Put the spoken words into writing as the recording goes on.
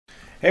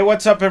Hey,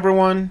 what's up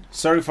everyone?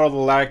 Sorry for the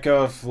lack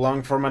of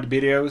long format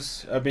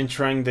videos. I've been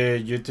trying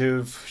the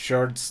YouTube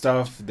short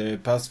stuff the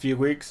past few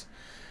weeks.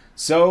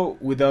 So,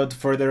 without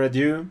further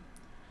ado,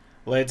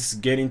 let's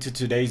get into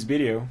today's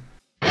video.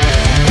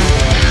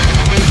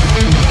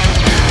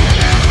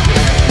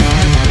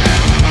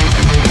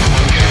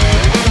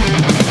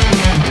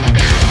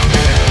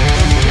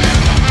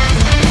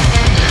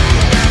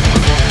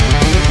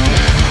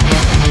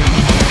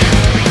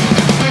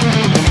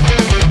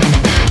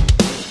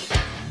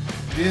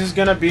 This is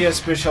gonna be a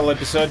special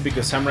episode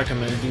because I'm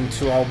recommending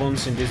two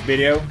albums in this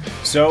video,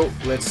 so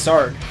let's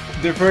start.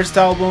 The first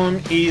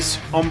album is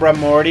Umbra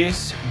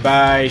Mortis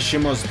by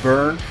Shimos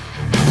Burn.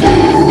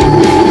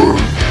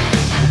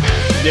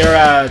 They're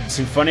a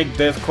symphonic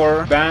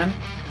deathcore band.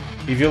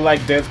 If you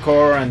like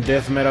deathcore and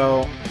death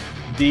metal,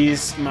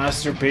 this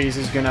masterpiece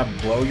is gonna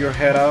blow your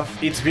head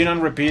off. It's been on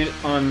repeat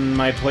on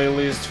my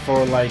playlist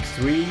for like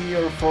 3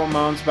 or 4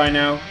 months by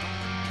now.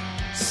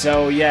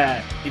 So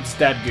yeah, it's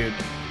that good.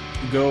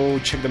 Go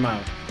check them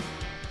out.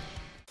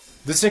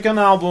 The second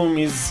album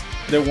is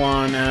the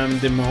one I'm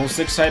the most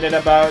excited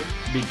about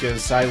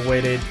because I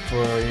waited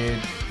for it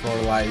for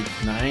like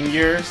 9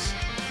 years.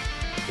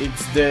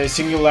 It's the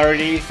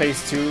Singularity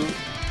Phase 2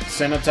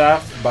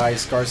 Cenotaph by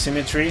Scar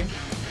Symmetry.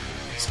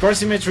 Scar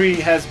Symmetry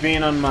has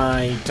been on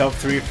my top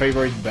 3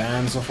 favorite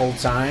bands of all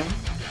time.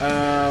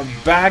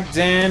 Back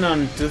then,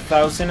 on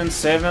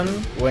 2007,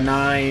 when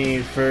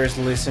I first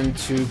listened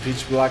to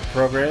Pitch Black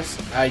Progress,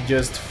 I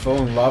just fell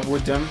in love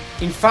with them.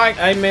 In fact,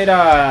 I made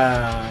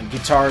a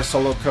guitar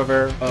solo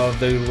cover of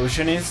the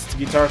Illusionist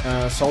guitar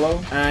solo,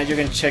 and you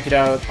can check it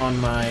out on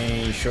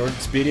my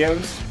shorts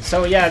videos.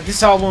 So yeah,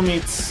 this album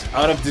is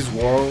out of this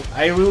world.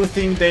 I really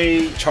think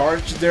they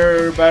charged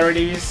their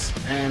batteries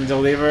and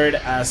delivered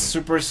a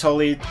super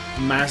solid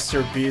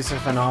masterpiece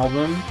of an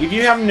album. If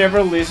you have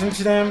never listened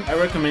to them, I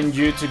recommend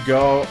you to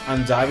go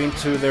and dive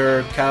into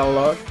their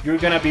catalog. You're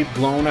gonna be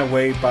blown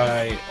away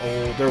by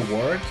all their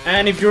work.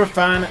 And if you're a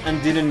fan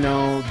and didn't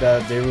know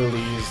that they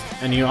released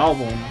a new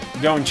album,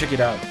 go and check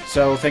it out.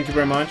 So thank you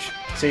very much.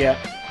 See ya.